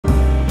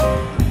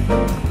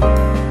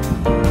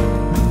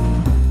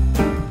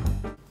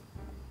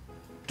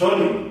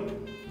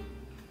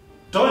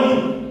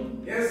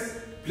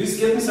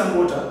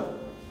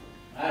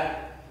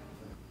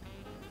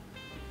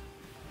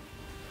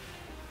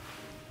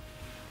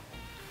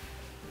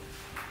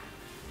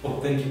Oh,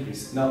 thank you,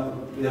 please. Now,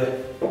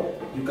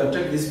 you can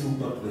take this book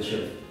back to the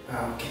shelf.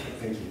 Ah, okay.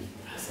 Thank you.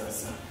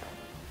 Sir.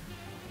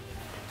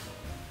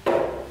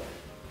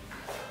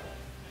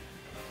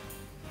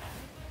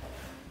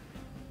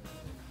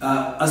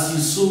 As you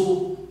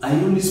saw, I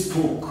only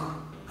spoke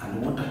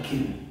and water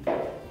came.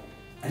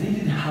 I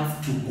didn't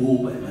have to go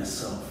by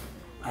myself.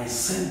 I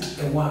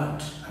sent a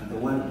word and the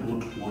word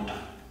brought water.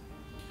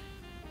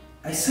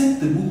 I sent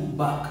the book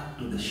back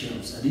to the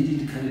shelves. I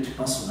didn't carry it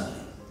personally,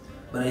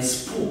 but I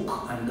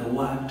spoke and the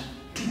word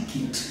took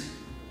it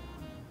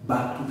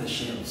back to the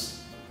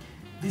shelves.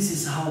 This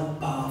is how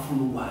powerful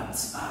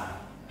words are.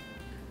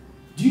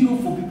 Do you know,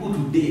 for people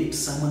to date,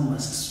 someone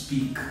must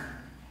speak.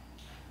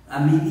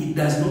 I mean, it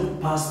does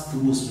not pass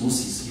through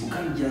osmosis. You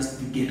can't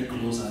just get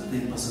closer and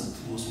then pass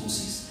through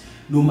osmosis.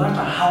 No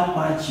matter how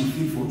much you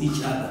feel for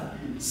each other,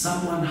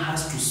 someone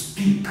has to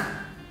speak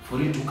for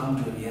it to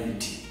come to a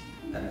reality.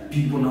 That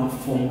people now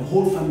form the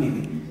whole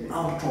family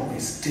out of a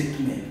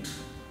statement.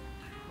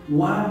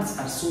 Words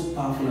are so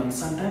powerful, and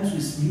sometimes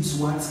we use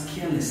words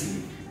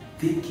carelessly,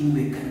 thinking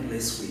they carry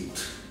less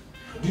weight.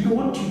 Do you know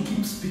what you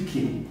keep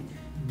speaking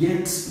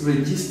gets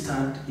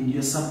registered in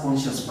your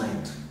subconscious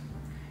mind?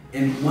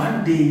 And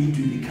one day it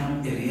will become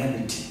a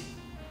reality.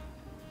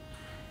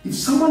 If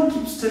someone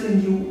keeps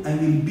telling you, I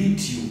will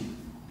beat you,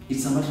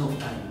 it's a matter of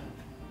time.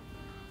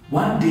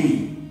 One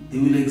day they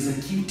will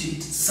execute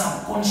it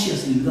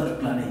subconsciously without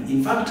planning.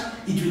 In fact,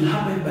 it will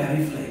happen by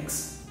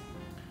reflex.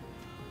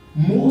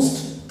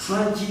 Most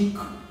tragic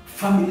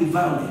family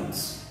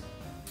violence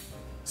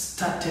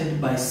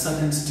started by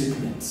certain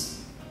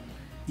statements.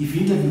 If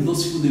you interview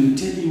those people, they will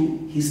tell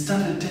you, he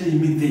started telling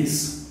me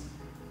this,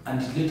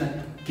 and it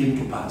later came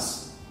to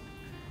pass.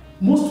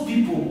 Most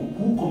people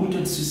who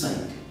committed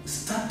suicide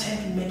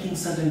started making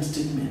certain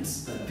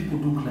statements that people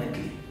took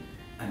lightly,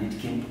 and it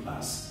came to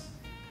pass.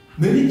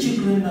 Many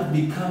children have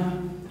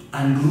become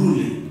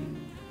unruly,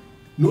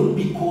 not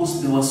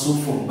because they were so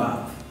from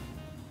birth,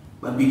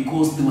 but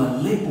because they were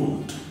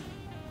labeled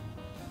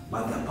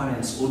by their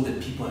parents or the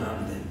people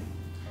around them.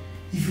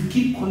 If you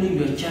keep calling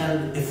your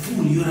child a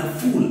fool, you're a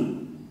fool.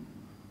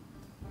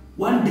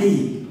 One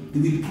day, they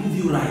will prove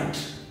you right.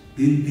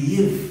 They will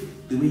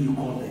behave the way you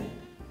call them.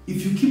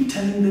 If you keep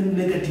telling them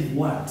negative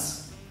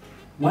words,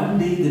 one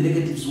day the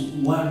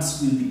negative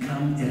words will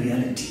become a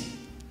reality.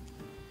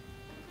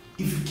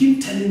 If you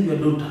keep telling your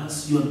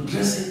daughters you are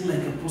dressing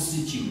like a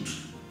prostitute,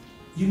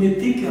 you may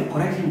think you are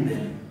correcting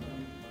them,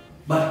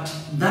 but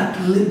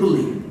that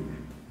labeling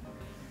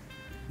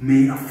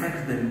may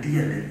affect them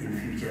dearly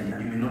in future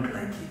and you may not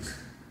like it.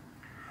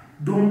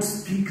 Don't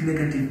speak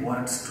negative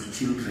words to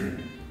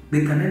children.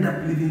 They can end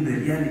up living the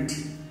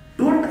reality.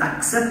 Don't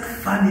accept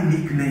funny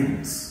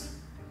nicknames.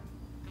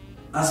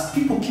 As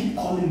people keep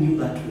calling you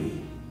that way,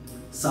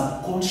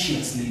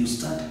 subconsciously you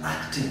start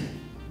acting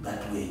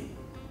that way.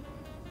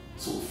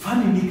 So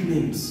funny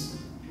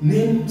nicknames,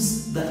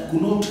 names that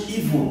connote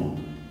evil,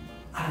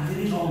 are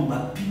very wrong,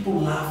 but people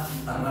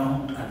laugh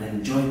around and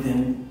enjoy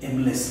them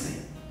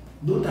aimlessly.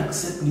 Don't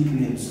accept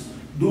nicknames.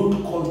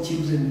 Don't call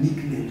children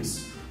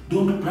nicknames.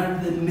 Don't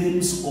brand them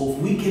names of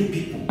wicked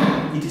people.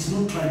 It is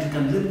not right. You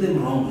can label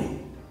them wrongly.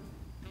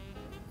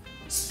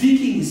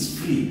 Speaking is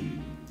free.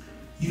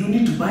 You don't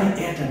need to buy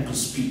airtime to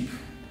speak.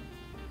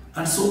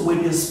 And so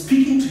when you're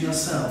speaking to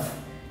yourself,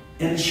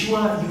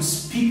 ensure you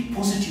speak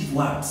positive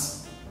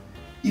words.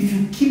 If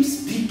you keep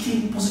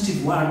speaking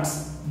positive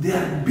words, they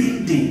are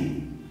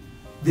building.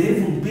 They're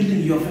even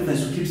building your faith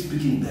as you keep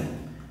speaking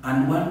them.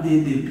 And one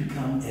day they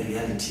become a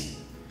reality.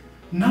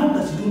 Now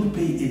that you don't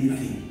pay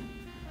anything,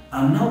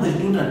 and now that you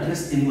don't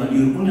address anyone,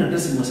 you're only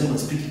addressing yourself and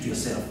speaking to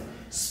yourself.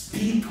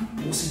 Speak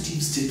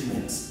positive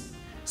statements.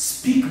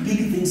 Speak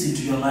big things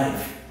into your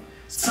life.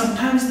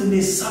 Sometimes they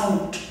may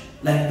sound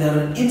like they're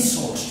an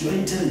insult to your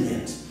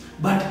intelligence,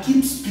 but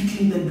keep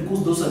speaking them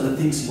because those are the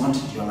things you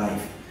want in your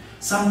life.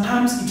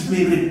 Sometimes it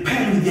may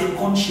repel with your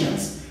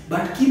conscience,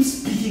 but keep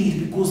speaking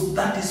it because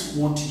that is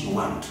what you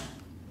want.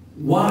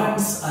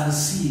 Words are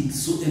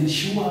seeds, so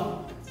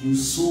ensure you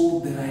sow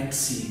the right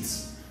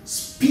seeds.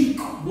 Speak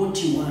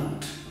what you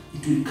want.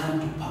 It will come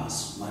to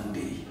pass one day.